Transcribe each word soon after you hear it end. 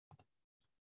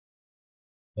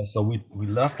So we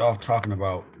left off talking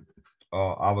about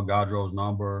Avogadro's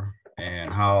number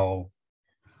and how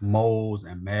moles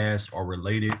and mass are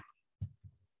related,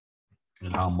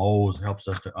 and how moles helps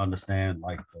us to understand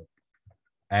like the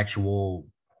actual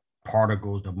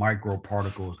particles, the micro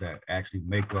particles that actually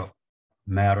make up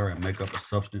matter and make up a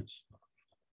substance.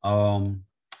 Um,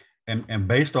 and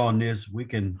based on this, we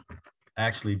can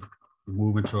actually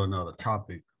move into another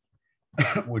topic,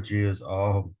 which is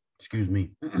excuse me,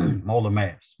 molar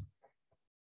mass.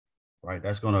 Right.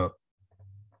 That's where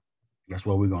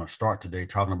we're going to start today,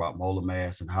 talking about molar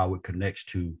mass and how it connects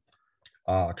to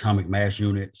atomic mass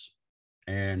units.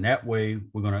 And that way,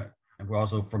 we're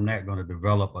also from that going to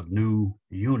develop a new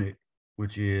unit,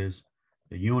 which is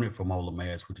the unit for molar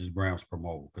mass, which is grams per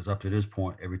mole. Because up to this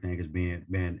point, everything has been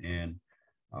in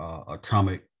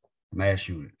atomic mass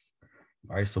units.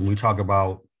 All right. So when we talk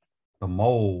about the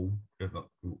mole,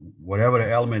 whatever the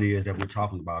element is that we're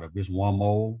talking about, if it's one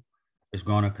mole, it's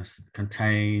going to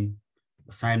contain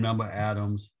the same number of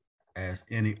atoms as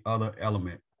any other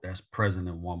element that's present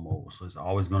in one mole. So it's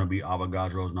always going to be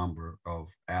Avogadro's number of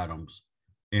atoms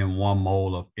in one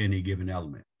mole of any given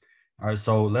element. All right,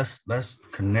 so let's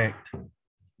connect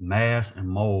mass and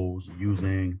moles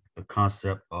using the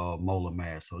concept of molar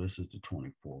mass. So this is the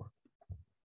 24.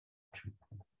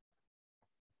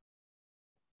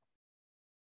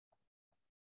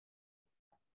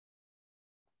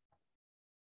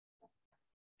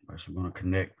 All right, so we're going to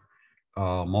connect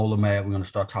molar mass. We're going to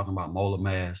start talking about molar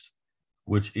mass,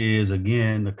 which is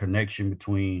again the connection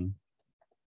between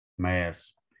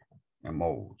mass and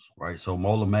moles, right? So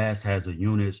molar mass has a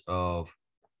units of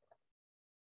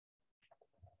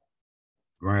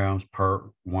grams per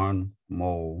 1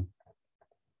 mole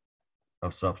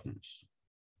of substance,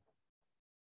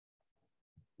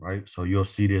 right? So you'll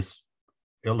see this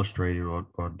illustrated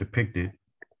or depicted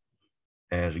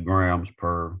as grams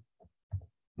per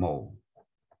mole,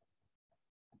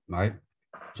 right?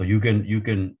 So you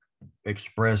can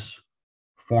express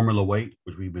formula weight,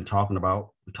 which we've been talking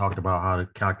about. We talked about how to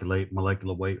calculate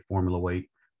molecular weight, formula weight.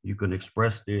 You can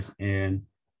express this in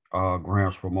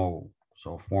grams per mole.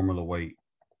 So formula weight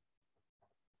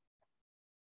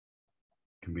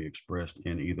can be expressed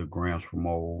in either grams per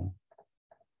mole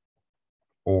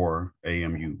or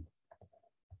AMU.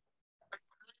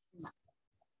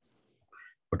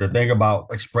 But the thing about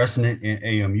expressing it in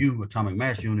AMU, atomic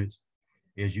mass units,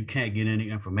 is you can't get any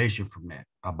information from that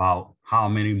about how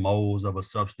many moles of a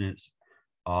substance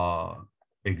uh,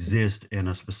 exist in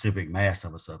a specific mass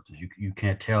of a substance. You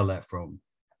can't tell that from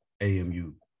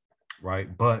AMU,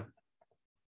 right? But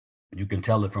you can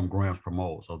tell it from grams per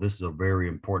mole. So this is a very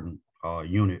important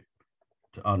unit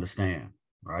to understand,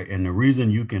 right? And the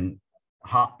reason you can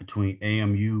hop between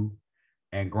AMU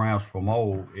and grams per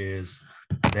mole is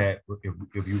that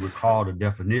if you recall the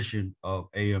definition of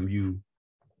AMU,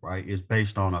 right, is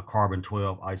based on a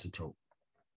carbon-12 isotope.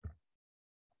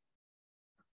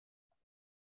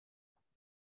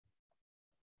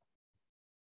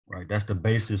 Right, that's the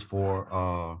basis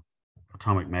for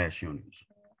atomic mass units.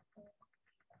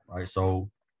 Right, so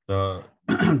the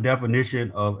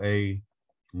definition of a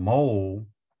mole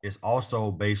is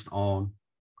also based on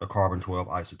the carbon-12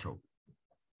 isotope.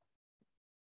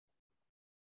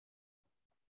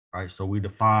 Right, so we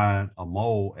define a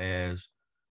mole as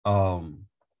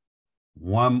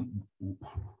one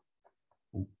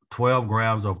 12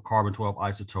 grams of carbon-12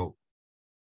 isotope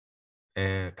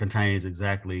contains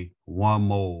exactly 1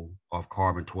 mole of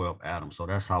carbon-12 atoms. So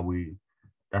that's how we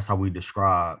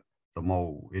describe the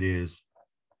mole. It is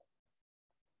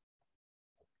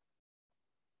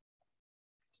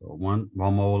so one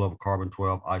mole of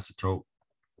carbon-12 isotope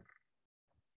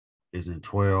is in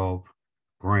 12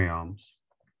 grams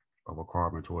of a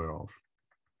carbon-12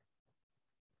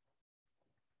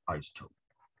 isotope,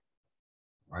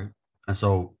 right? And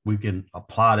so we can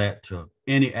apply that to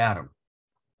any atom.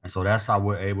 And so that's how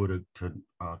we're able to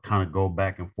kind of go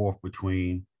back and forth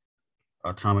between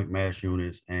atomic mass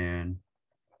units and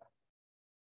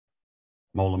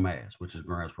molar mass, which is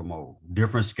grams per mole.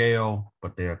 Different scale,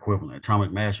 but they're equivalent.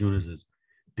 Atomic mass units is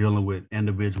dealing with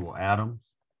individual atoms,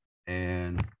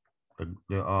 and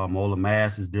the molar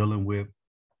mass is dealing with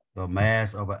the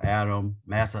mass of an atom,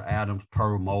 mass of atoms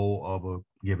per mole of a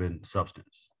given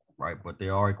substance, right? But they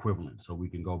are equivalent, so we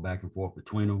can go back and forth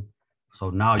between them.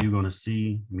 So now you're going to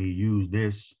see me use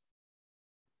this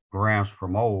grams per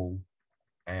mole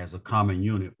as a common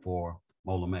unit for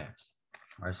molar mass.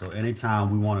 All right, so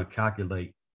anytime we want to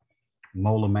calculate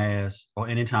molar mass, or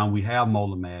anytime we have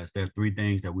molar mass, there are 3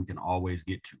 things that we can always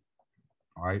get to.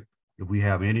 All right, if we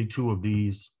have any 2 of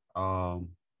these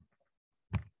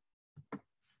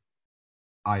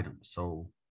items, so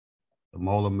the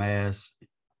molar mass.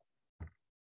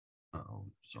 Oh,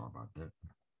 sorry about that.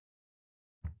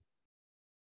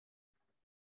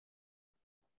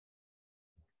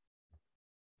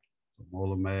 The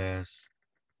molar mass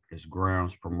is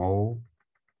grams per mole.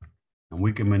 And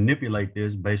we can manipulate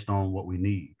this based on what we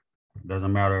need. It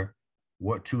doesn't matter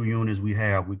what 2 units we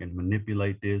have, we can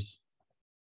manipulate this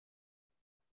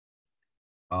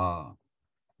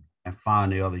and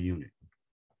find the other unit.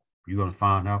 You're going to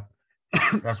find out.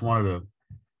 That's one of the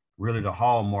really the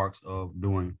hallmarks of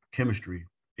doing chemistry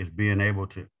is being able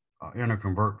to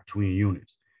interconvert between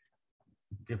units.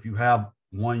 If you have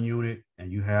 1 unit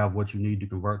and you have what you need to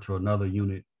convert to another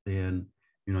unit, then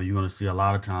you're going to see a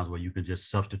lot of times where you can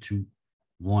just substitute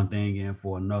one thing in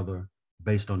for another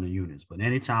based on the units. But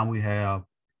anytime we have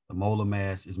the molar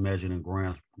mass is measured in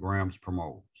grams per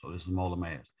mole. So this is molar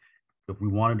mass. If we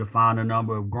wanted to find the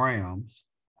number of grams,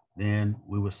 then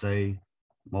we would say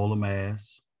molar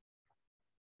mass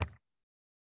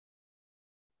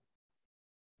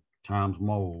times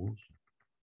moles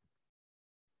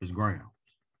is grams,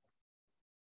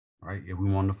 right? If we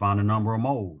wanted to find the number of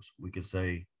moles, we could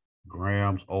say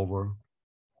grams over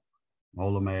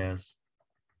molar mass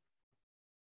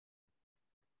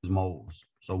is moles.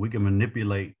 So we can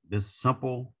manipulate this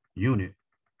simple unit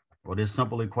or this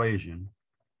simple equation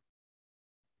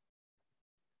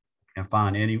and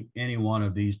find any one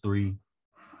of these 3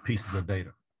 pieces of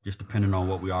data, just depending on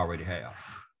what we already have.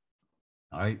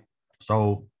 All right.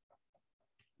 So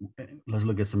let's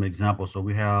look at some examples. So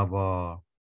we have,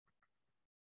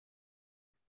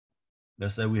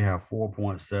 let's say we have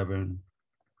 4.7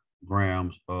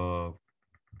 grams of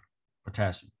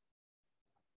potassium,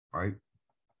 right?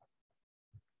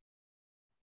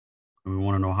 And we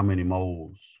want to know how many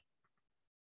moles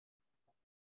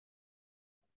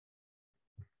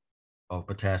of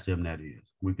potassium that is.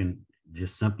 We can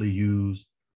just simply use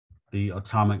the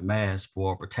atomic mass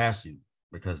for potassium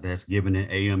because that's given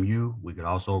in AMU. We could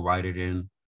also write it in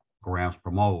grams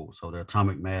per mole. So the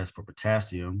atomic mass for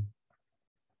potassium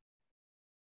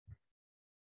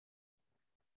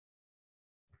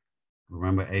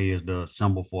remember, A is the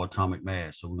symbol for atomic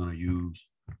mass. So we're going to use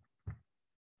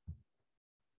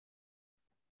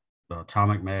the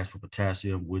atomic mass for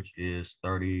potassium, which is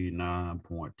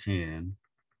 39.10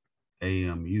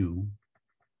 AMU,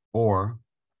 or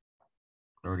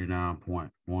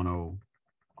 39.10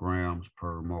 grams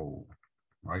per mole,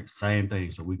 right? Same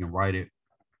thing. So we can write it.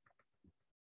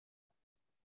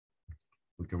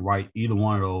 We can write either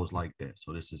one of those like that.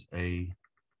 So this is AMU,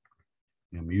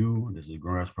 this is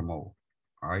grams per mole,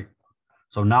 all right?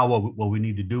 So now what we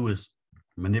need to do is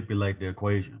manipulate the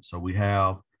equation. So we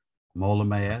have molar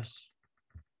mass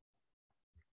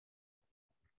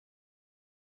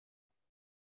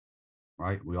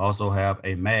right? We also have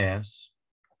a mass,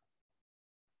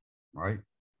 right?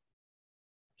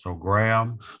 So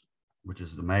grams, which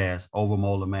is the mass, over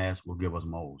molar mass will give us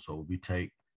moles. So we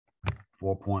take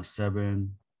 4.7.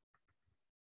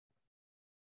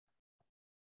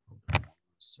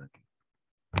 Second.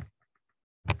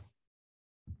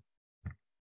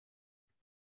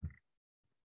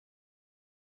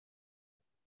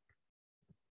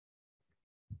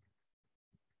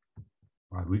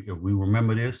 Right, if we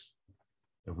remember this,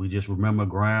 if we just remember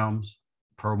grams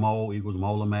per mole equals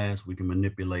molar mass, we can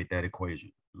manipulate that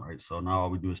equation, right? So now all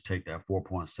we do is take that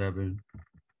 4.7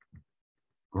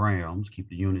 grams, keep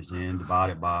the units in,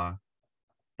 divided by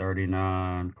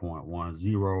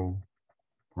 39.10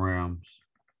 grams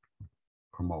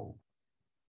per mole,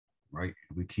 right?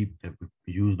 If we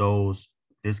use those,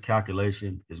 this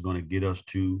calculation is going to get us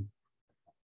to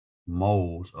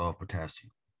moles of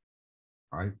potassium,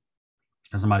 right?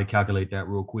 Can somebody calculate that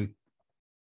real quick?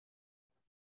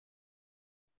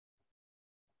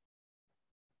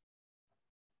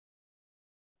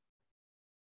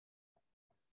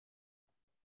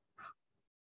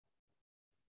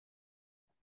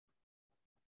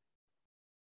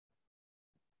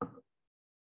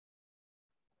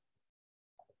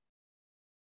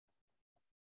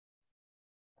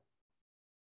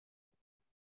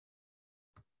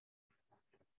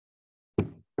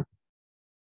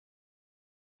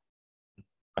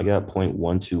 I got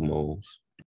 0.12 moles.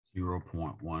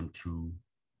 0.12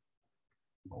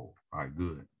 mole. All right,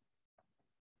 good.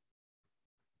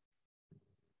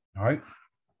 All right.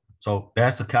 So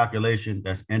that's a calculation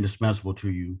that's indispensable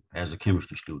to you as a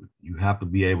chemistry student. You have to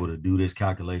be able to do this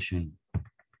calculation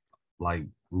like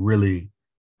really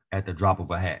at the drop of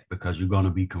a hat because you're going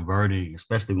to be converting,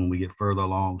 especially when we get further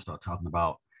along, start talking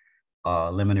about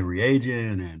limiting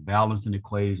reagent and balancing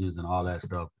equations and all that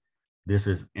stuff. This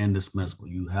is indispensable.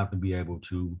 You have to be able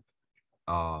to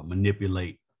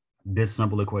manipulate this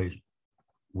simple equation.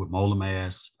 with molar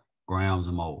mass, grams,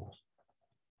 and moles.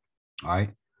 All right.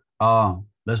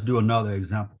 Let's do another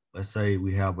example. Let's say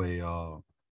we have a, so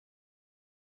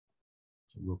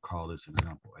we'll call this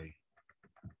example A.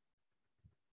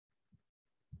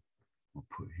 We'll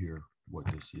put here what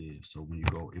this is. So when you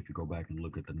go, if you go back and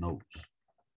look at the notes.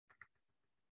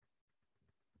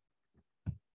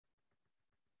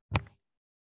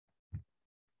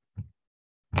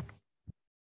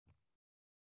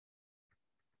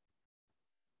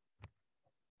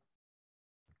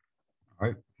 All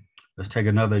right, let's take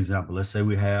another example. Let's say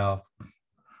we have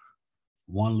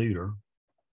 1 liter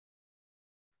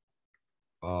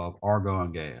of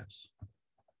argon gas.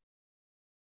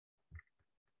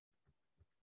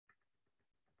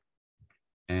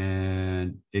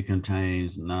 And it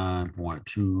contains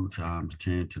 9.2 times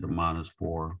 10 to the minus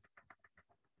 4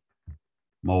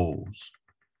 moles.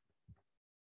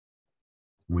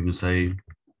 We can say,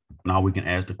 now we can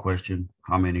ask the question,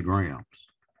 how many grams?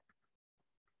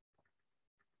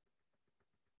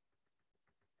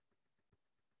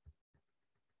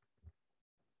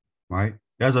 Right?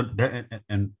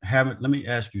 Let me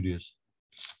ask you this.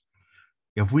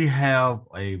 If we have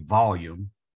a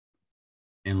volume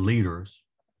in liters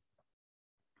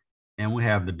and we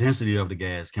have the density of the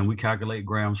gas, can we calculate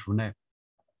grams from that?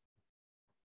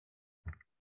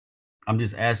 I'm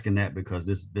just asking that because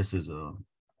this is a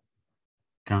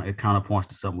it kind of points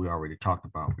to something we already talked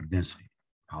about with density,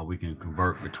 how we can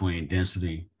convert between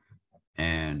density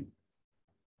and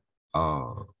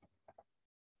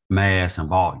mass and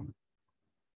volume.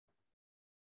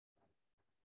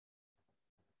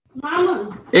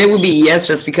 It would be yes,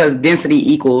 just because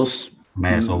density equals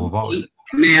mass over volume.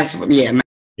 Mass, yeah.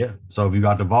 Yeah. So if you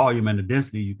got the volume and the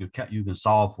density, you can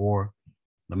solve for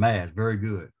the mass. Very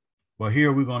good. But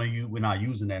here we're not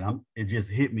using that. It just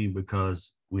hit me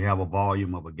because we have a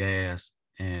volume of a gas,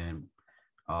 and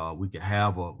we could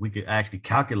actually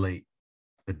calculate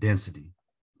the density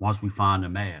once we find the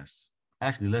mass.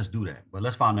 Actually, let's do that. But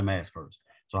let's find the mass first.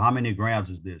 So how many grams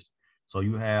is this? So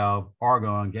you have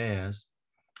argon gas.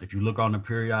 If you look on the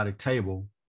periodic table,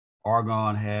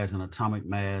 argon has an atomic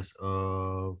mass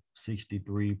of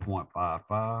 63.55.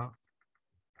 All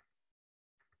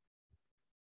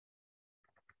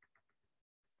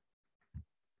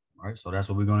right, so that's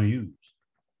what we're going to use.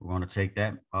 We're going to take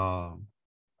that. I'm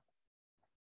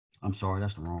sorry,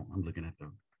 that's the wrong. I'm looking at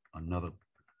another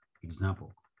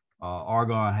example.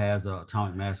 Argon has an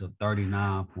atomic mass of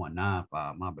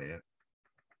 39.95. My bad.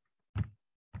 I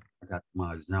got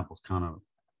my examples kind of,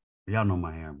 y'all know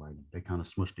my handwriting. They kind of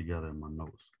smushed together in my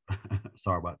notes.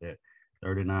 Sorry about that.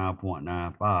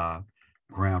 39.95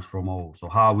 grams per mole. So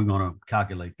how are we going to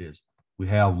calculate this? We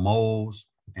have moles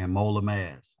and molar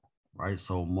mass, right?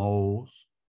 So moles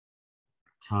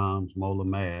times molar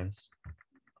mass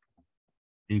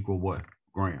equal what?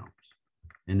 Grams.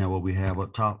 Isn't that what we have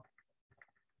up top?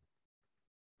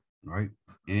 Right?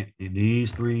 And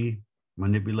these 3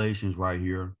 manipulations right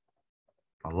here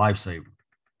are lifesavers.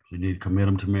 So you need to commit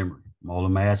them to memory. Molar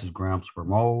mass is grams per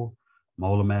mole.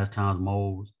 Molar mass times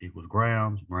moles equals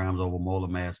grams. Grams over molar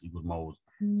mass equals moles.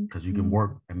 Because you can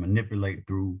work and manipulate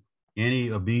through any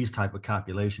of these type of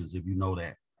calculations if you know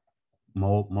that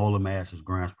molar mass is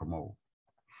grams per mole.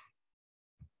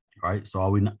 Right? So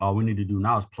all we need to do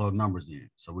now is plug numbers in.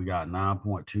 So we got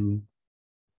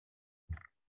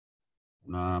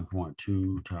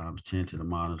 9.2 times 10 to the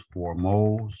minus 4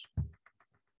 moles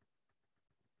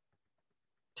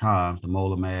times the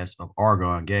molar mass of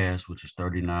argon gas, which is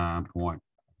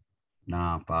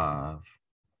 39.95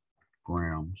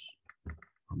 grams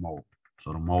per mole.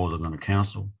 So the moles are going to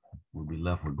cancel. We'll be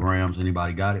left with grams.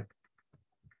 Anybody got it?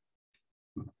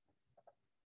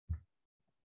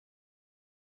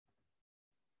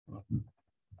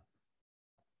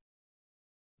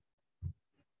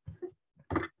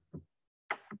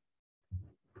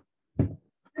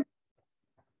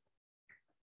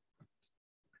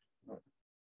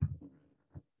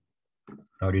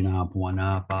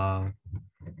 $39.95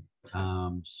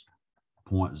 times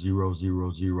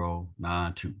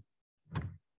 0.00092.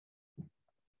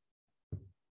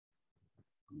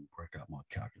 Break out my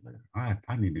calculator. I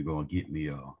need to go and get me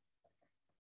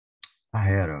I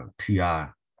had a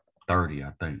TI 30,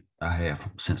 I think. I have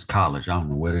since college. I don't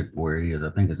know where it is.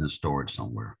 I think it's in storage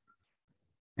somewhere.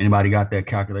 Anybody got that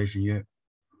calculation yet?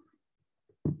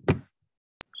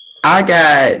 I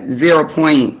got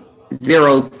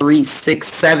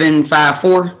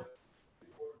 0.036754.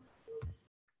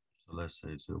 So let's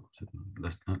say 0.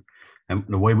 And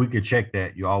the way we could check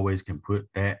that, you always can put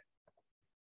that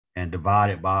and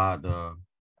divide it by the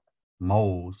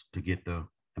moles to get to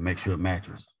make sure it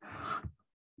matches.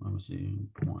 let me see,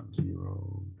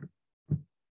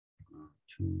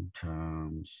 0.02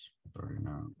 times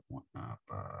 39.95.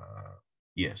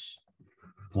 Yes.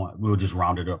 We'll just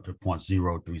round it up to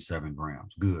 0.037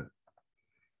 grams. Good.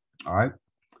 All right.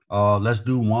 Let's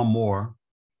do one more.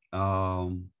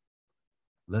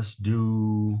 Let's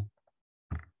do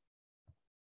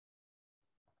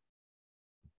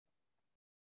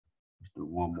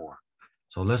one more.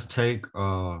 So let's take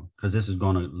because this is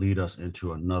going to lead us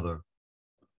into another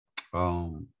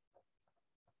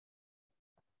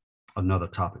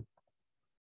topic.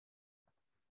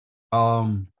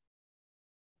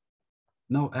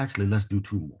 No, actually, let's do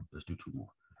two more.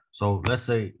 So let's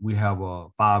say we have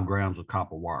 5 grams of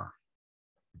copper wire.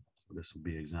 This would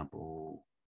be example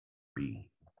B.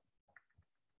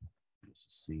 This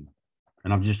is C.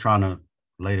 And I'm just trying to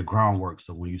lay the groundwork.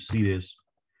 So when you see this,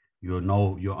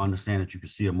 you'll understand that you can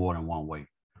see it more than one way.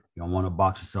 You don't want to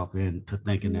box yourself into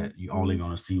thinking that you're only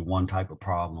going to see one type of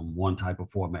problem, one type of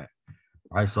format.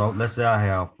 All right, so let's say I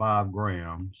have 5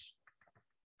 grams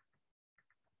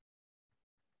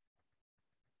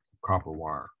copper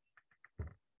wire.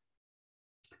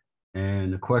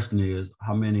 And the question is,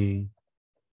 how many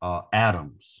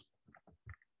atoms?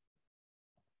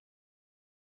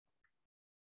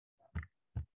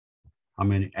 How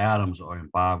many atoms are in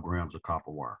 5 grams of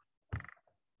copper wire?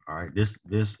 All right, this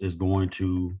is going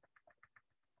to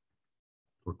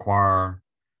require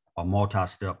a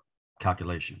multi-step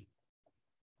calculation.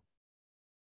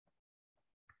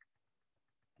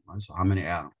 All right, so how many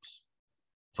atoms?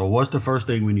 So what's the first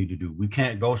thing we need to do? We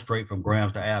can't go straight from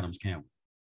grams to atoms, can we?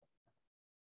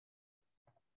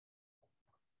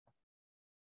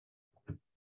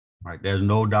 All right, there's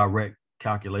no direct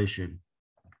calculation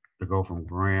to go from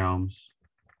grams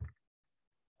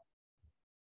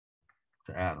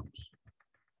to atoms.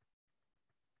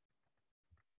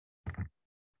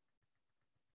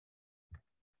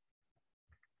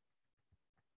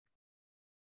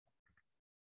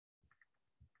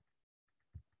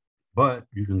 But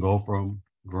you can go from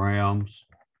grams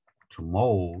to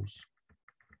moles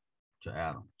to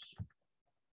atoms.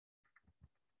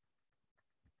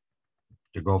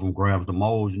 To go from grams to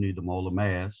moles, you need the molar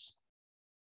mass.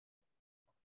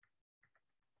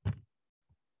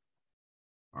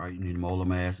 All right, you need molar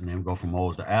mass, and then go from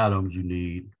moles to atoms, you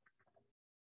need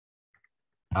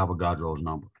Avogadro's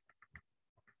number.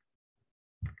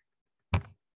 All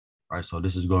right, so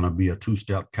this is going to be a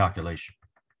 2-step calculation,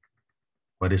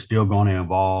 but it's still going to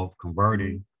involve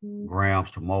converting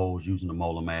grams to moles using the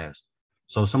molar mass.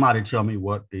 So somebody tell me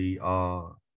what the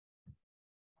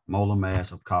molar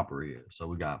mass of copper is. So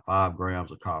we got 5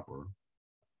 grams of copper.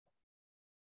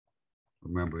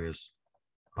 Remember, it's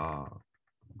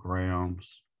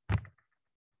grams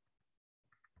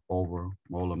over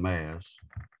molar mass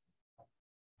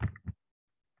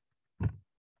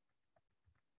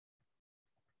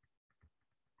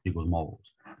equals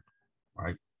moles,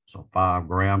 right? So 5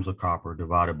 grams of copper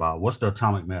divided by, what's the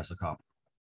atomic mass of copper?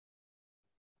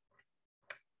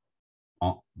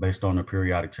 Based on the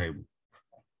periodic table.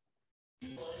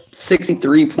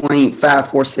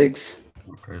 63.546.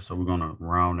 Okay, so we're gonna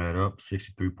round that up,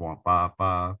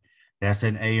 63.55. That's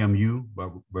an AMU,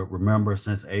 but remember,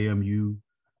 since AMU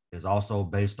is also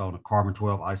based on a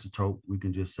carbon-12 isotope, we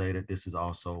can just say that this is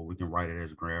also, we can write it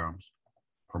as grams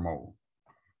per mole,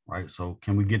 right? So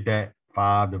can we get that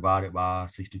 5 divided by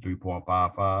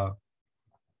 63.55?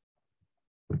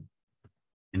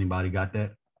 Anybody got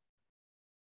that?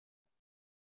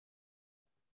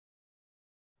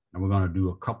 And we're going to do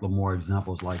a couple of more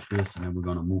examples like this, and then we're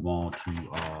going to move on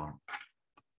to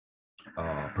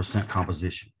percent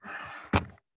composition.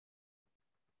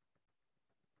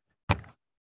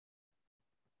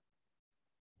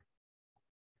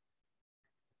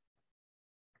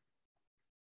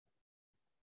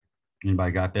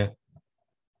 Anybody got that?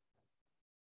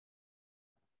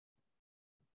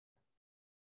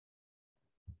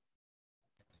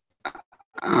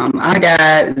 I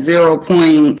got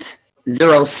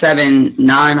 0.079.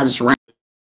 I just ran.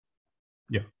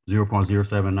 Yeah,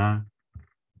 0.079.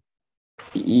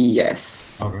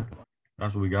 Yes. Okay,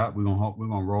 that's what we got. We're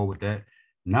gonna roll with that.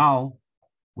 Now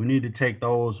we need to take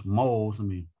those moles. Let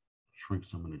me shrink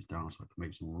some of this down so I can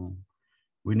make some room.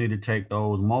 We need to take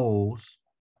those moles.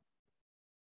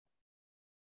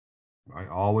 Right.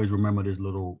 Always remember this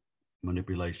little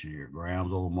manipulation here.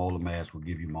 Grams over molar mass will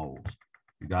give you moles.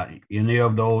 You got any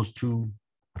of those two,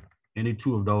 any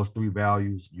two of those 3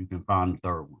 values, you can find the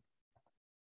third one.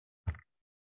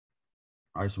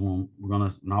 All right, so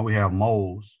now we have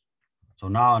moles. So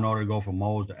now in order to go from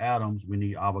moles to atoms, we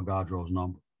need Avogadro's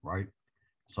number, right?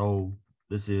 So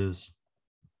this is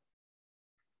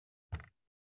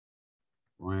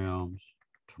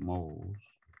to moles.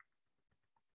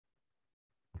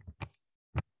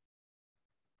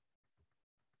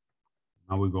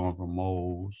 Now we're going from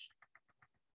moles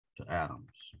to atoms.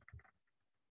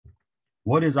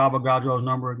 What is Avogadro's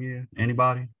number again?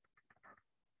 Anybody?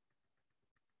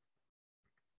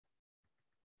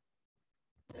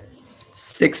 —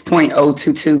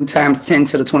 6.022 times 10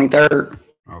 to the 23rd.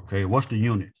 Okay, what's the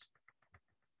units?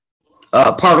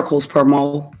 Particles per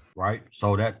mole. Right,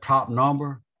 so that top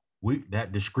number,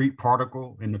 that discrete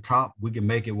particle in the top, we can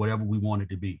make it whatever we want it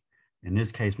to be. In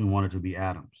this case, we want it to be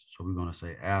atoms. So we're going to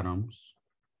say atoms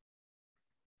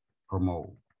per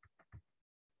mole.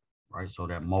 Right, so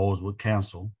that moles would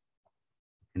cancel,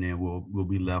 and then we'll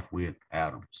be left with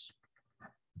atoms.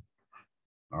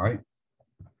 All right.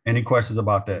 Any questions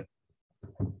about that?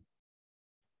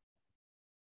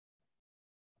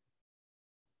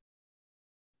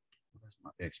 That's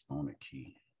my exponent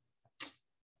key.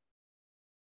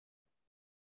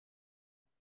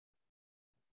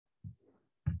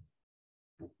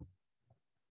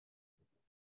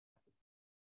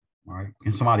 All right.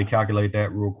 Can somebody calculate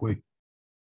that real quick?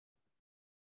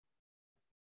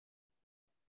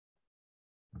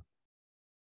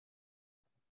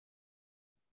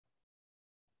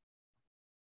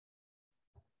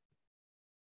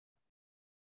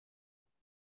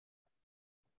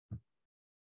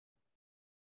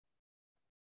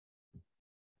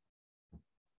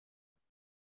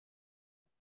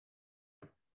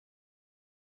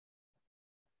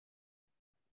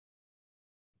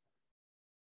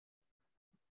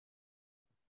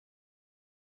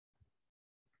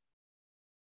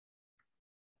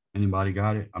 Anybody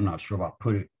got it? I'm not sure if I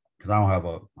put it, because I don't have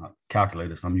a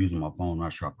calculator, so I'm using my phone. I'm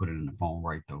not sure I put it in the phone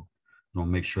right though. I'm gonna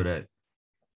make sure that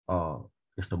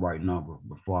it's the right number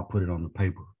before I put it on the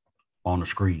paper, on the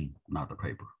screen, not the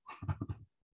paper.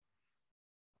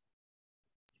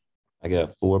 I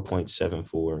got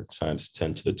 4.74 times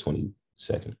 10 to the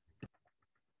 22nd.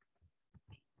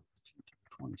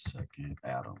 22nd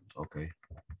atoms. Okay.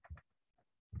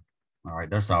 All right,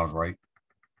 that sounds right.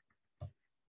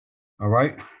 All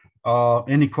right.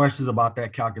 Any questions about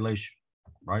that calculation?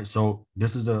 Right. So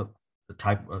this is the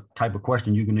type of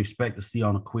question you can expect to see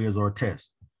on a quiz or a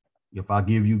test. If I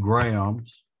give you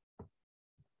grams,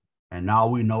 and now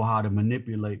we know how to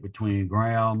manipulate between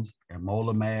grams and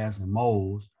molar mass and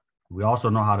moles, we also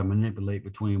know how to manipulate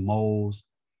between moles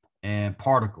and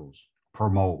particles per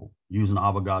mole using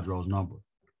Avogadro's number.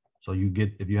 So you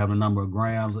get, if you have a number of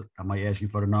grams, I might ask you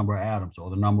for the number of atoms or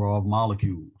the number of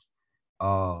molecules,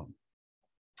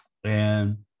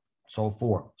 and so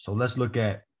forth. So let's look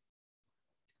at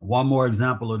one more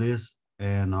example of this,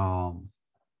 and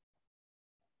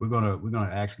we're gonna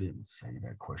actually say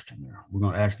that question there. We're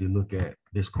gonna actually look at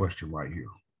this question right here.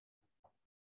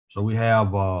 So we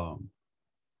have we're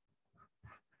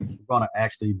gonna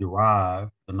actually derive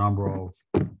the number of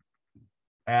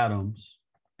atoms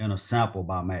in a sample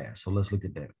by mass. So let's look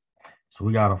at that. So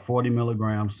we got a 40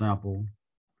 milligram sample.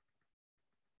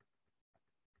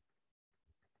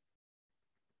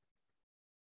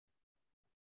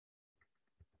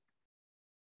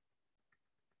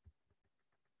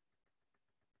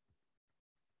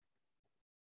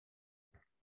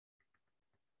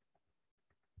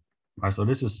 All right, so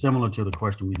this is similar to the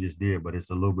question we just did, but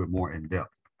it's a little bit more in depth.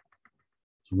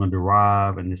 So we're going to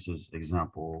derive, and this is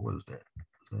example, what is that?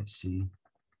 Let's see.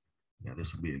 Yeah,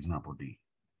 this would be example D.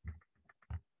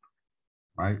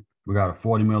 Right? We got a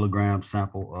 40 milligram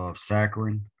sample of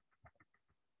saccharin.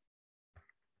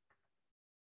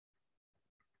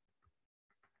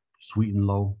 Sweet and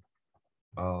low.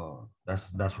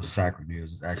 That's what saccharin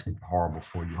is. It's actually horrible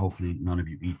for you. Hopefully none of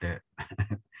you eat that.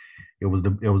 It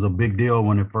was a big deal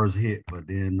when it first hit, but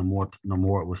then the more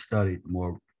it was studied, the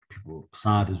more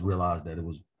scientists realized that it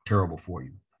was terrible for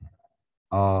you.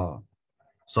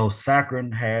 So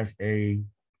saccharin has a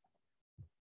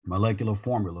molecular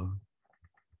formula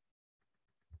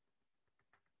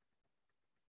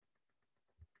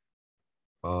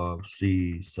of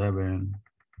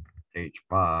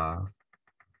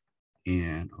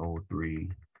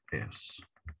C7H5NO3S.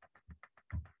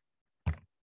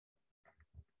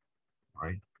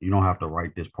 Right? You don't have to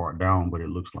write this part down, but it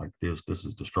looks like this. This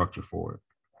is the structure for it.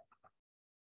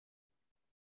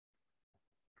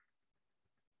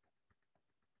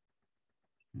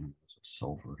 And there's a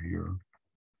sulfur here.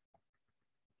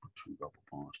 Two double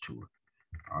bonds to it.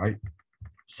 All right.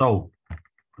 So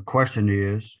the question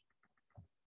is,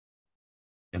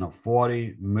 in a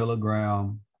 40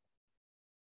 milligram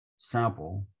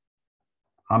sample,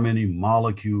 how many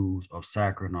molecules of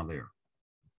saccharin are there?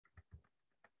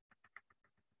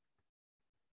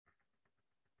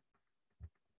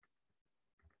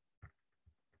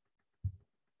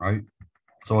 right?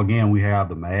 So again, we have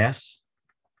the mass,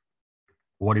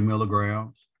 40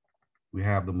 milligrams. We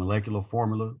have the molecular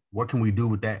formula. What can we do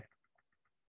with that?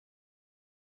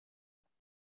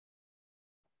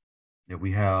 If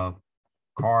we have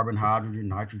carbon, hydrogen,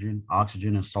 nitrogen,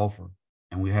 oxygen, and sulfur,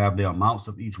 and we have the amounts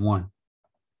of each one,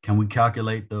 can we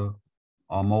calculate the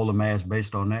molar mass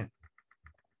based on that?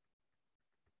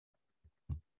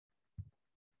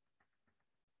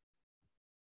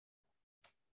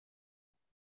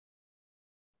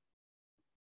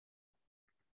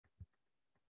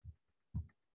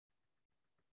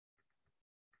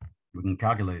 We can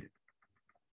calculate it.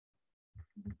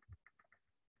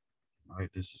 All right,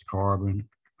 this is carbon.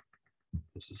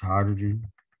 This is hydrogen.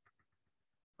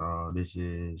 This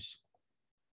is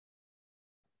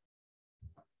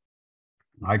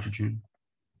nitrogen,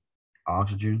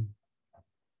 oxygen,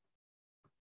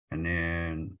 and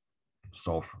then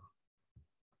sulfur.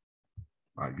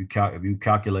 All right, if you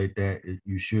calculate that,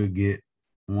 you should get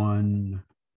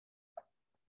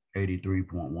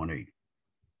 183.18.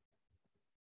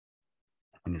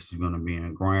 And this is going to be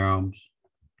in grams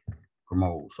per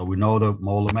mole. So we know the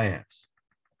molar mass.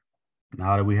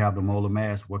 Now that we have the molar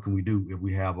mass, what can we do if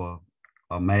we have a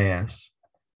mass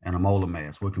and a molar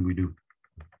mass? What can we do?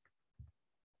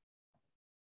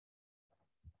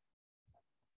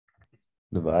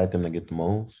 Divide them to get the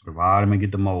moles. Divide them and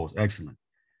get the moles. Excellent.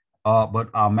 But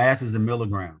our mass is in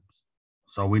milligrams.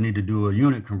 So we need to do a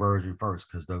unit conversion first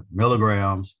because the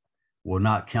milligrams will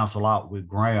not cancel out with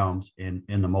grams in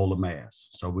the molar mass.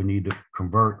 So we need to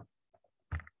convert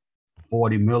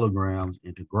 40 milligrams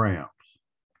into grams.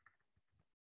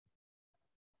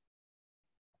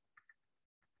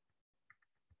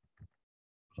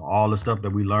 So all the stuff that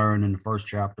we learned in the first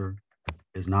chapter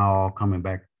is now all coming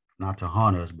back, not to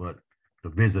haunt us, but to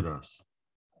visit us.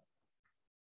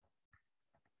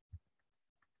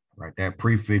 Right, that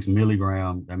prefix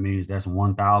milligram, that means that's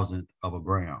 1,000th of a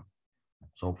gram.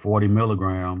 So 40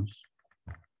 milligrams.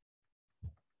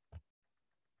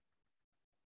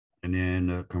 And then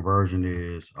the conversion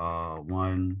is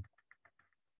 1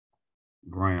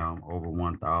 gram over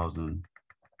 1,000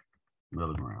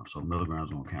 milligrams. So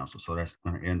milligrams won't cancel. So that's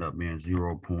going to end up being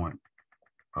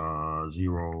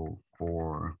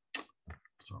 0.04.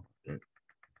 So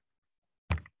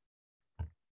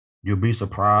you'll be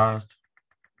surprised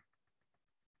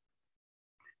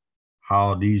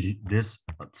how this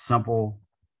simple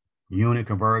unit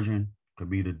conversion could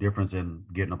be the difference in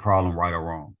getting a problem right or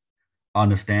wrong.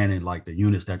 Understanding like the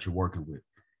units that you're working with.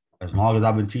 As long as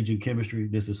I've been teaching chemistry,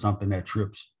 this is something that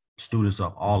trips students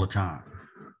up all the time,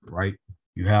 right?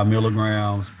 You have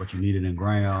milligrams, but you need it in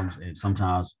grams. And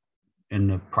sometimes in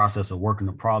the process of working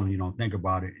the problem, you don't think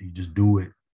about it. You just do it.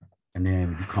 And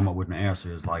then you come up with an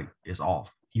answer. It's like, it's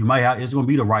off. You might have, it's going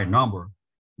to be the right number,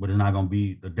 but it's not going to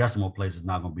be, the decimal place is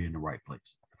not going to be in the right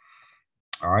place.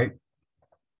 All right.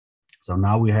 So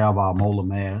now we have our molar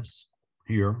mass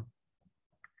here.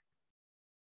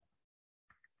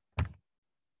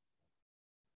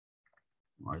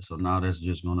 All right, so now that's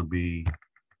just going to be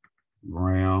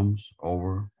grams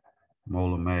over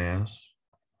molar mass.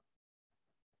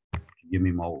 Give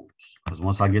me moles, because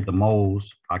once I get the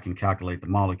moles, I can calculate the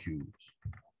molecules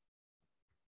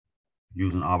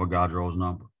using Avogadro's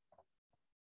number.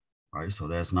 All right, so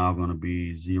that's now going to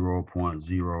be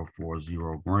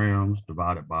 0.040 grams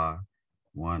divided by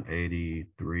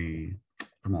 183.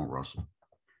 Come on, Russell.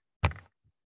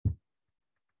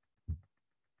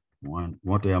 One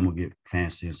day I'm gonna get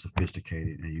fancy and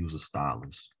sophisticated and use a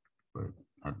stylus, but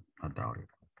I doubt it.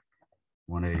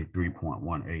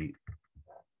 183.18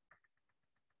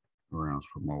 grams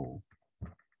per mole.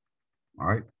 All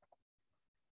right.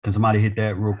 Can somebody hit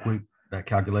that real quick, that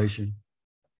calculation?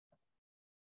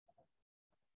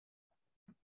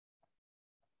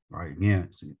 All right, again,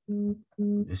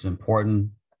 it's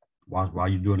important while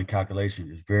you're doing the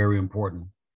calculation, it's very important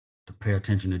to pay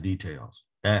attention to details.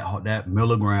 That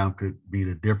milligram could be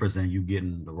the difference in you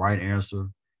getting the right answer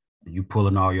and you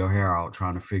pulling all your hair out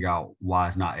trying to figure out why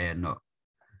it's not adding up.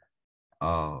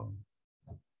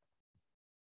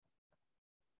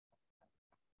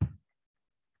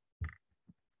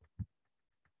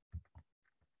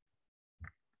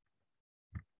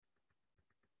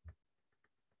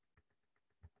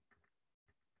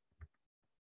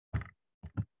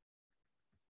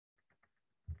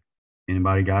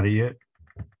 Anybody got it yet?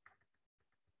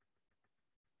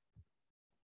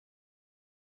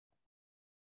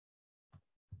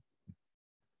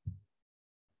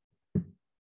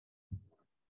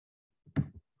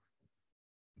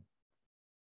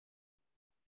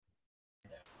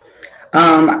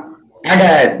 I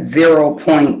got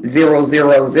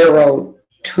 0.000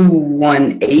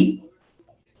 218.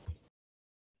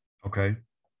 Okay,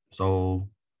 so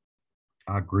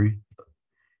I agree.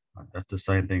 That's the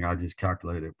same thing I just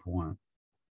calculated,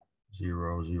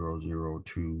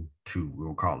 0.00022.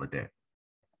 We'll call it that.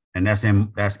 And that's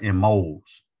in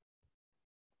moles,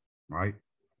 right?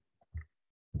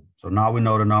 So now we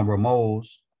know the number of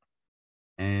moles,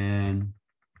 and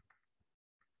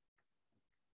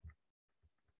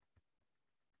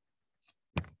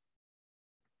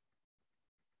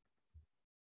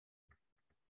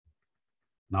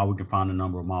now we can find the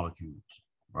number of molecules,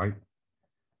 right?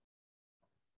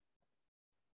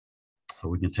 So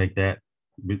we can take that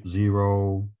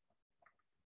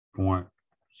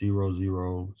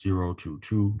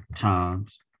 0.00022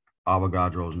 times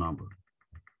Avogadro's number.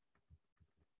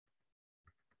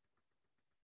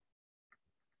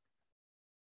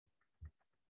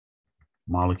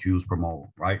 Molecules per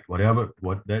mole, right?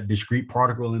 What that discrete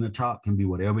particle in the top can be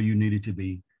whatever you need it to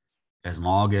be, as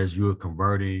long as you're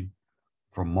converting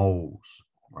from moles,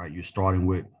 right? You're starting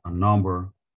with a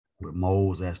number with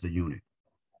moles as the unit.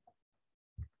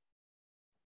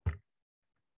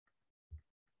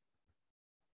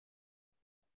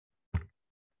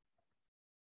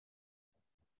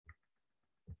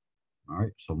 All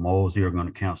right, so moles here are going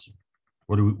to cancel.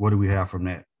 What do we have from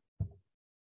that?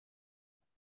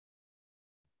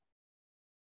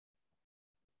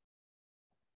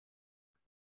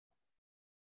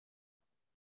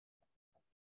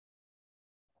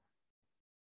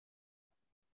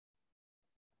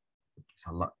 It's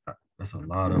a lot. That's a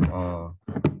lot of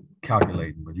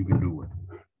calculating, but you can do it.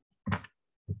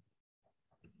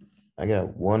 I got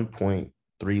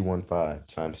 1.315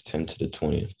 times 10 to the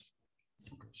 20th.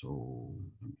 Okay, so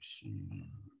let me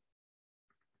see.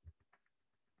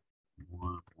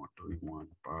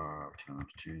 1.315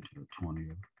 times 10 to the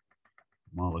 20th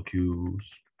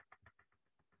molecules.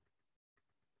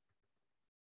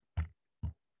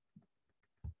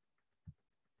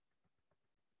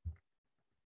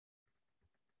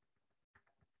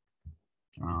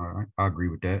 All right, I agree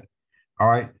with that. All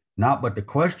right, now, but the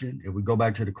question, if we go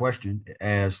back to the question, it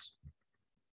asks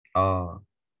how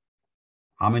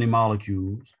many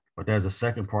molecules, but there's a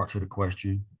second part to the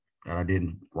question that I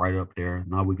didn't write up there.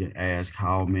 Now we can ask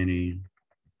how many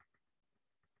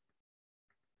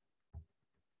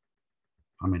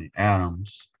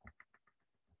atoms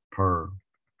per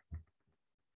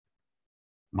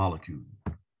molecule.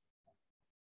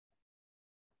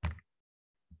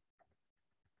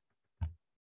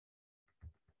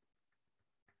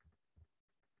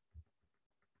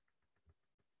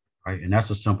 Right, and that's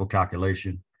a simple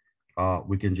calculation.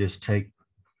 We can just take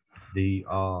the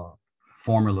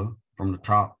formula from the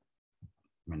top. I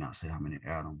may not say how many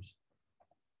atoms,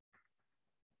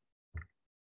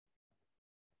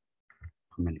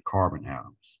 how many carbon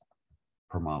atoms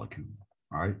per molecule.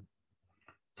 All right,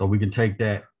 so we can take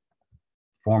that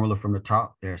formula from the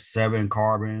top. There's 7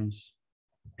 carbons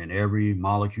in every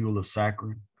molecule of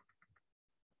saccharin.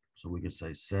 So we can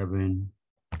say 7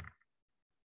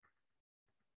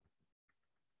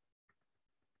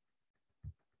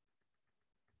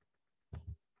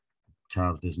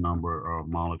 times this number of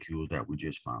molecules that we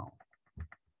just found.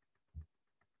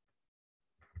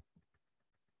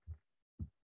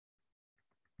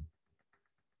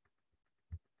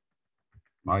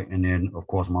 Right, and then of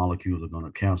course molecules are going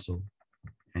to cancel,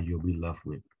 and you'll be left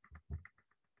with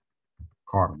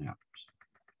carbon atoms.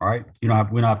 All right, we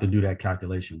don't have to do that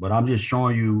calculation, but I'm just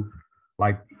showing you,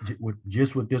 like,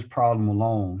 just with this problem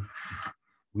alone,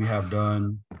 we have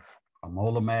done a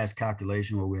molar mass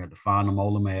calculation where we had to find the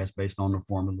molar mass based on the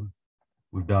formula.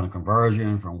 We've done a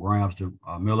conversion from grams to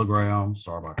milligrams.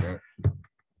 Sorry about that. Hit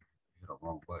the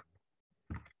wrong button.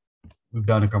 We've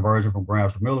done a conversion from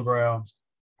grams to milligrams.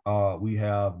 We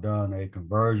have done a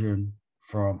conversion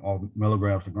from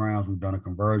milligrams to grams. We've done a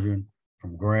conversion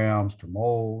from grams to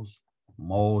moles,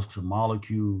 moles to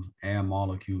molecules, and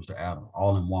molecules to atoms,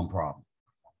 all in one problem.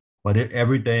 But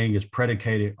everything is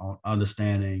predicated on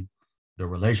understanding the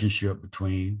relationship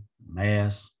between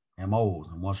mass and moles.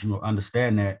 And once you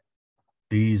understand that,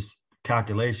 these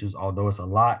calculations, although it's a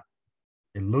lot,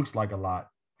 it looks like a lot,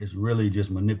 it's really just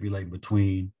manipulating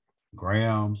between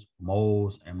grams,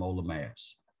 moles, and molar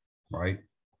mass, right?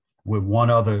 With one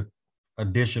other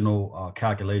additional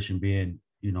calculation being,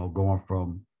 going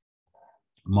from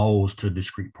moles to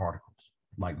discrete particles,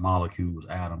 like molecules,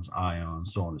 atoms,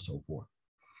 ions, so on and so forth.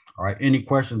 All right, any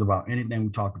questions about anything we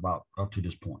talked about up to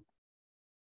this point?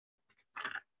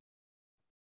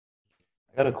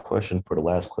 I got a question for the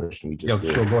last question we just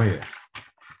did. Sure, go ahead.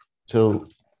 So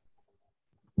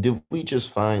did we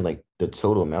just find like the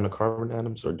total amount of carbon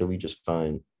atoms, or did we just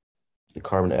find The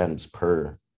carbon atoms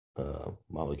per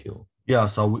molecule. Yeah,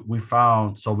 so we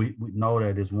found, so we know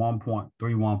that it's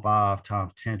 1.315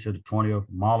 times 10 to the 20th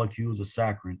molecules of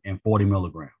saccharin in 40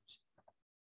 milligrams.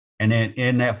 And then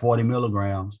in that 40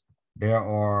 milligrams, there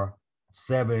are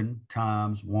 7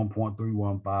 times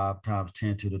 1.315 times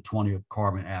 10 to the 20th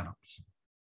carbon atoms,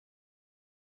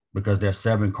 because there's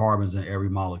 7 carbons in every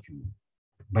molecule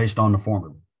based on the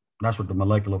formula. That's what the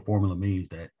molecular formula means,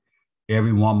 that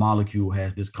every one molecule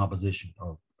has this composition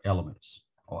of elements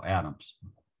or atoms.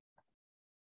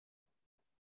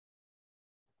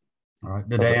 All right,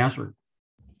 did that answer it?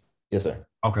 Yes, sir.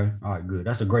 Okay, all right, good.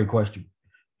 That's a great question.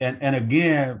 And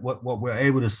again, what we're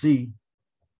able to see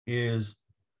is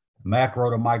macro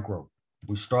to micro.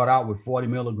 We start out with 40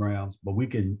 milligrams, but we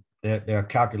can, there are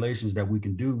calculations that we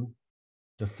can do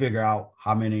to figure out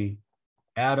how many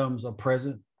atoms are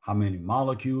present, how many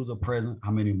molecules are present,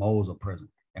 how many moles are present.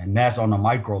 And that's on the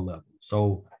micro level.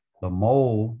 So the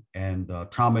mole and the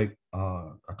atomic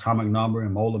number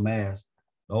and molar mass,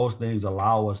 those things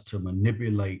allow us to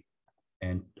manipulate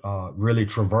and really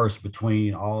traverse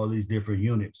between all these different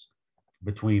units,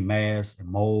 between mass and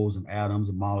moles and atoms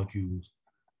and molecules.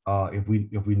 If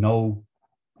we know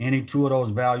any two of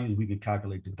those values, we can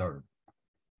calculate the third.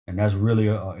 And that's really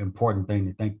an important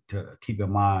thing to keep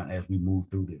in mind as we move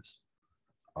through this.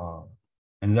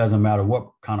 And it doesn't matter what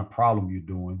kind of problem you're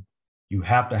doing, you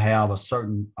have to have a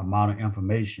certain amount of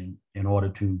information in order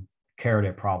to carry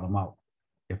that problem out.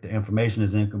 If the information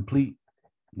is incomplete,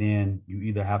 then you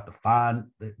either have to find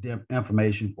the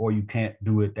information or you can't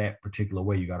do it that particular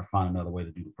way. You got to find another way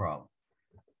to do the problem.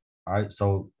 All right.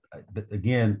 So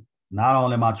again, not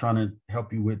only am I trying to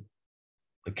help you with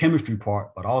the chemistry part,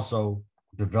 but also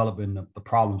developing the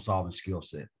problem solving skill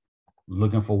set,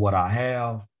 looking for what I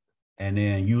have and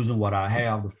then using what I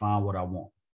have to find what I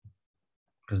want.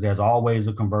 Because there's always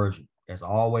a conversion. There's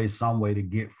always some way to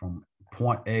get from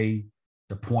point A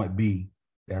to point B.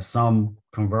 There's some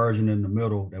conversion in the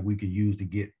middle that we can use to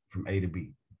get from A to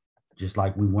B. Just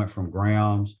like we went from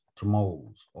grams to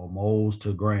moles, or moles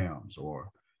to grams,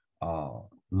 or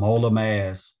molar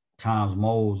mass times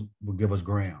moles will give us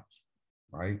grams,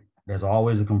 right? There's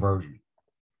always a conversion,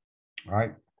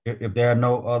 right? If there are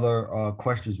no other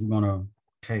questions, we're gonna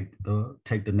take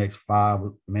the next 5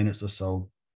 minutes or so,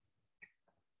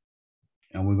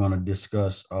 and we're gonna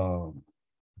discuss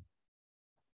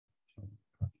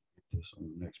this on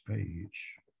the next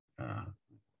page.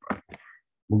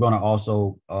 We're going to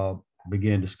also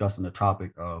begin discussing the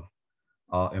topic of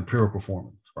empirical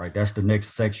formulas, right? That's the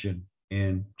next section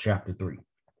in chapter 3.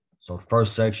 So the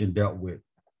first section dealt with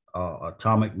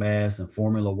atomic mass and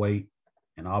formula weight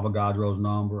and Avogadro's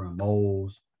number and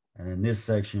moles. And in this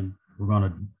section, we're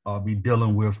going to be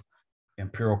dealing with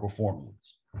empirical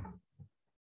formulas.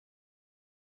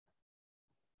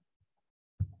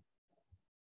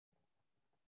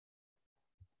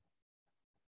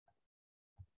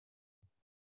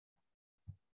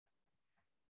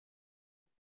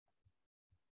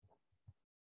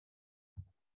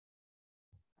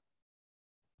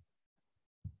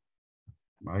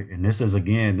 Right, and this is,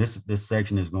 again, this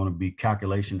section is going to be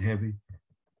calculation heavy,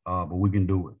 but we can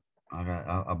do it.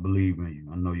 I believe in you.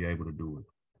 I know you're able to do it.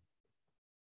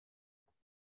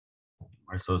 All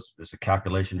right, so it's a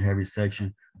calculation heavy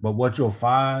section, but what you'll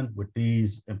find with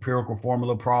these empirical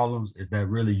formula problems is that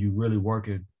you're really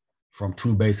working from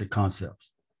 2 basic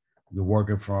concepts. You're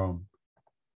working from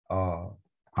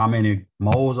how many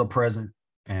moles are present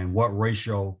and what's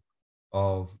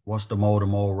the mole to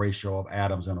mole ratio of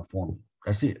atoms in a formula.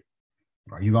 That's it.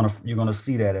 Right? You're gonna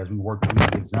see that as we work through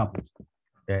these examples.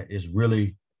 That is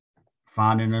really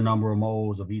finding the number of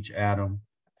moles of each atom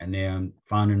and then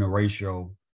finding the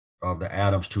ratio of the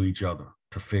atoms to each other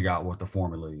to figure out what the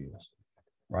formula is.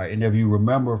 Right. And if you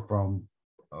remember from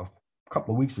a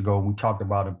couple of weeks ago, we talked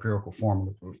about empirical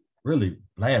formulas, really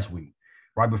last week,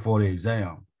 right before the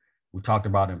exam. We talked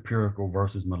about empirical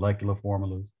versus molecular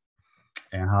formulas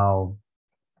and how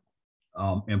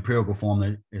empirical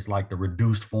formula is like the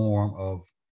reduced form of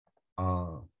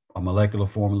a molecular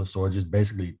formula. So it just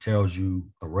basically tells you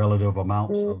the relative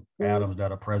amounts of atoms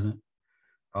that are present.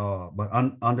 But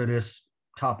under this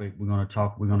topic, we're going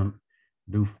to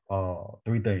do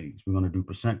 3 things. We're going to do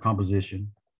percent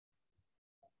composition.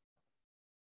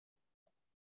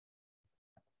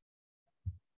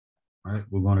 Right.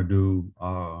 We're going to do,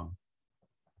 we're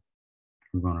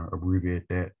going to abbreviate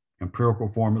that, empirical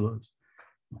formulas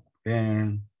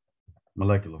and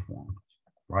molecular formulas,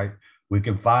 right? We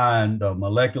can find the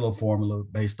molecular formula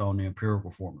based on the empirical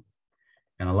formula.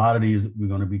 And a lot of these, we're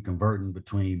going to be converting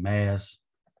between mass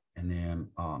and then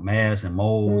mass and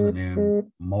moles, and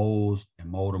then moles and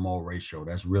mole to mole ratio.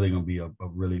 That's really going to be a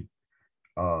really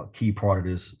key part of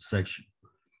this section.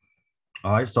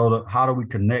 All right, so how do we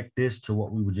connect this to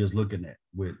what we were just looking at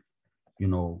with,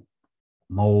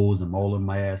 moles and molar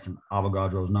mass and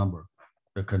Avogadro's number?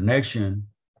 The connection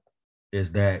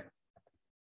is that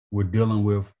we're dealing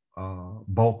with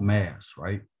bulk mass,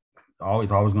 right? Always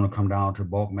going to come down to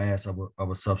bulk mass of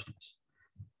a substance.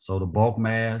 So the bulk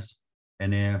mass,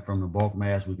 and then from the bulk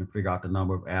mass, we can figure out the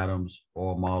number of atoms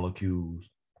or molecules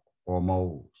or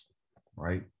moles,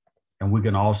 right? And we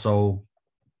can also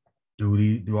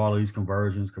do all of these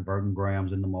conversions, converting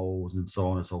grams into moles and so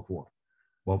on and so forth.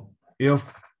 But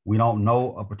if we don't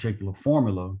know a particular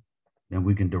formula, then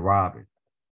we can derive it.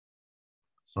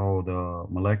 So the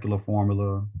molecular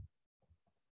formula,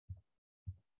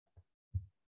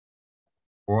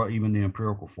 or even the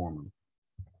empirical formula,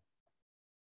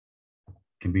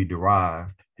 can be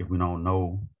derived if we don't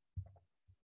know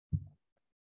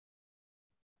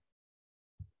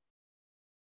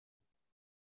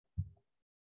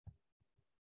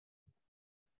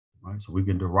right? So we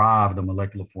can derive the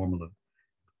molecular formula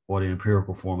or the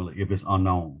empirical formula if it's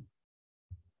unknown.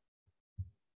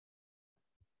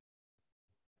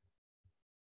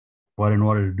 But in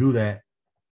order to do that,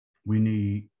 we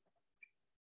need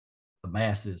the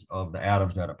masses of the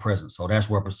atoms that are present. So that's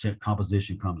where percent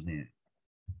composition comes in.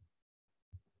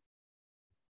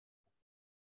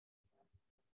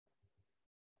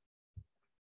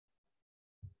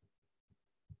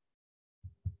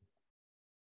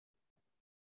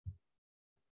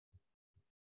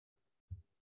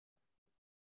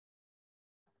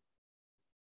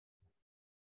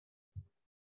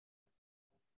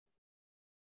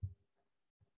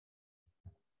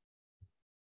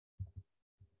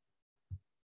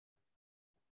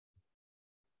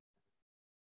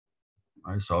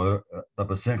 Right, so the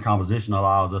percent composition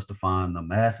allows us to find the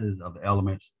masses of the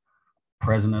elements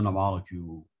present in a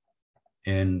molecule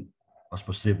in a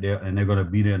specific, and they're going to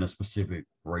be there in a specific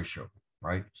ratio,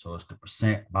 right? So it's the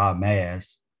percent by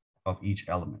mass of each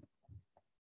element.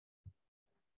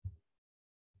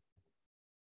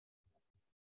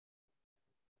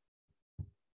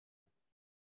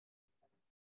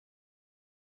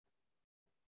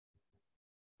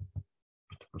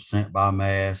 The percent by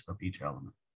mass of each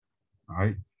element, all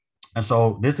right? And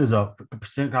so this is a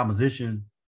percent composition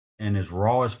in its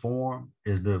rawest form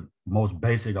is the most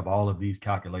basic of all of these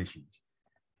calculations.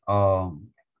 You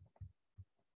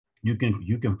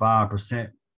can find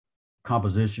percent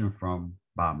composition from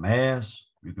by mass.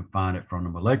 You can find it from the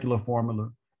molecular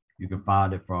formula. You can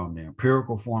find it from the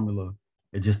empirical formula.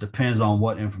 It just depends on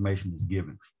what information is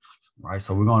given, right?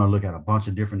 So we're going to look at a bunch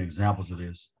of different examples of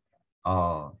this,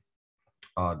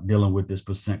 dealing with this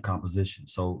percent composition.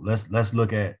 So let's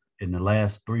look at, in the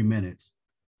last 3 minutes,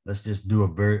 let's just do a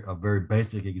very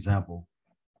basic example,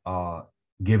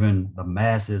 given the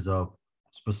masses of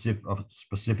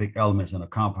specific elements in a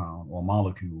compound or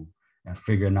molecule, and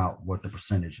figuring out what the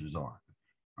percentages are.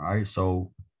 All right,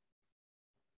 so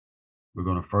we're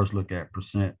going to first look at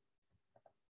percent.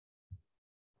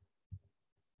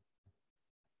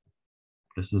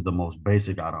 This is the most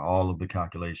basic out of all of the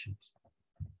calculations.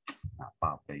 Not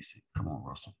about basic. Come on,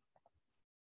 Russell.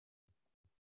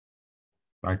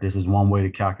 Right, this is one way to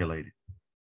calculate it.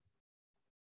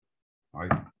 All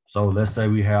right, so let's say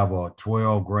we have a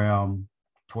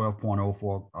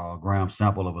 12.04 gram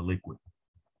sample of a liquid.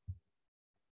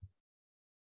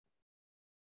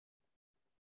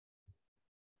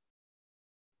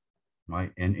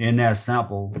 Right, and in that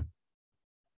sample,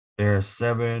 there's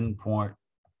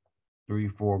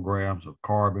 7.34 grams of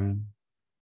carbon.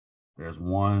 There's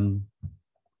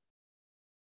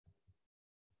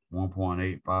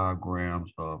 1.85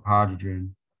 grams of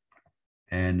hydrogen,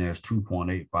 and there's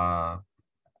 2.85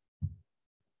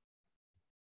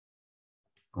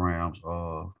 grams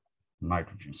of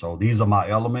nitrogen. So these are my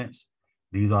elements.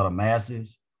 These are the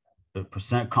masses. The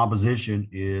percent composition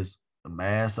is the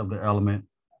mass of the element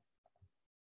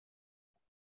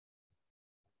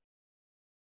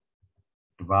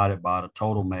divided by the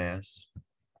total mass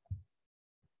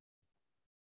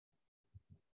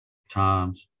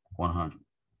times 100.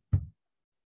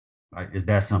 Right, it's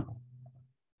that simple.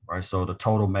 Right, so the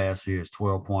total mass here is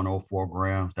 12.04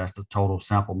 grams. That's the total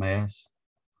sample mass.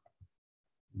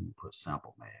 Let me put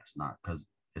sample mass, not because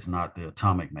it's not the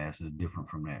atomic mass, it's different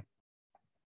from that.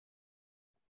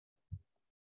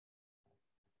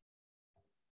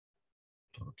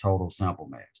 So the total sample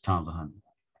mass times 100.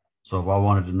 So if I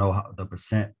wanted to know the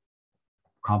percent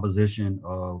composition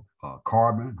of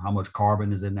carbon, how much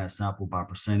carbon is in that sample by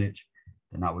percentage,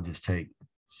 then I would just take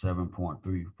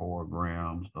 7.34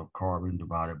 grams of carbon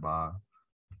divided by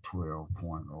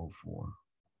 12.04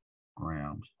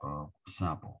 grams of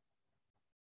sample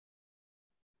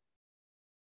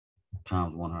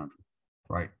times 100,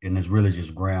 right? And it's really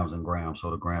just grams and grams,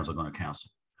 so the grams are going to cancel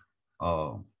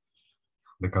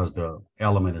because the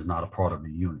element is not a part of the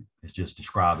unit. It's just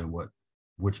describing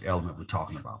which element we're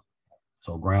talking about.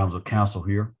 So grams will cancel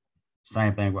here.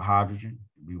 Same thing with hydrogen.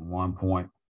 It'd be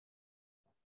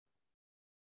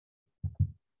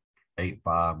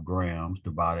 1.85 grams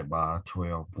divided by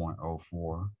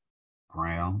 12.04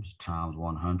 grams times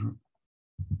 100.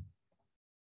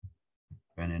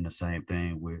 And then the same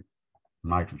thing with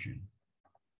nitrogen.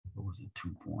 What was it?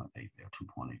 2.8 there,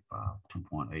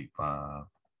 2.85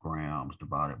 grams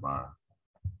divided by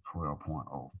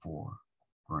 12.04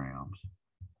 grams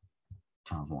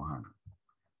times 100,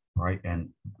 right? And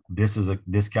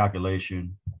this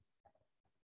calculation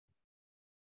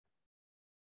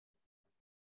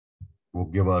will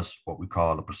give us what we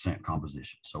call the percent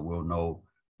composition. So we'll know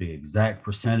the exact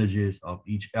percentages of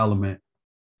each element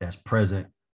that's present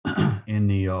in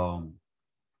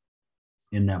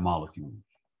that molecule.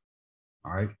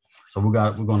 All right. So we're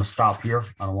going to stop here.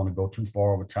 I don't want to go too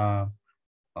far over time,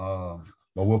 but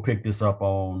we'll pick this up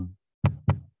on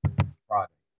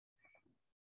Friday.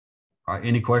 All right.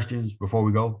 Any questions before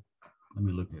we go? Let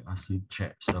me look at. I see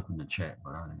chat stuff in the chat,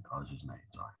 but I didn't call his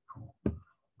names. All right. Cool.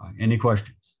 All right. Any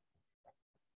questions?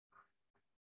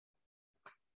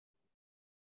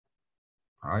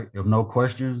 All right, if no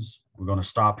questions, we're going to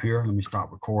stop here. Let me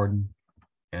stop recording.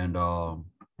 And I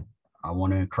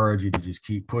want to encourage you to just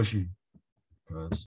keep pushing because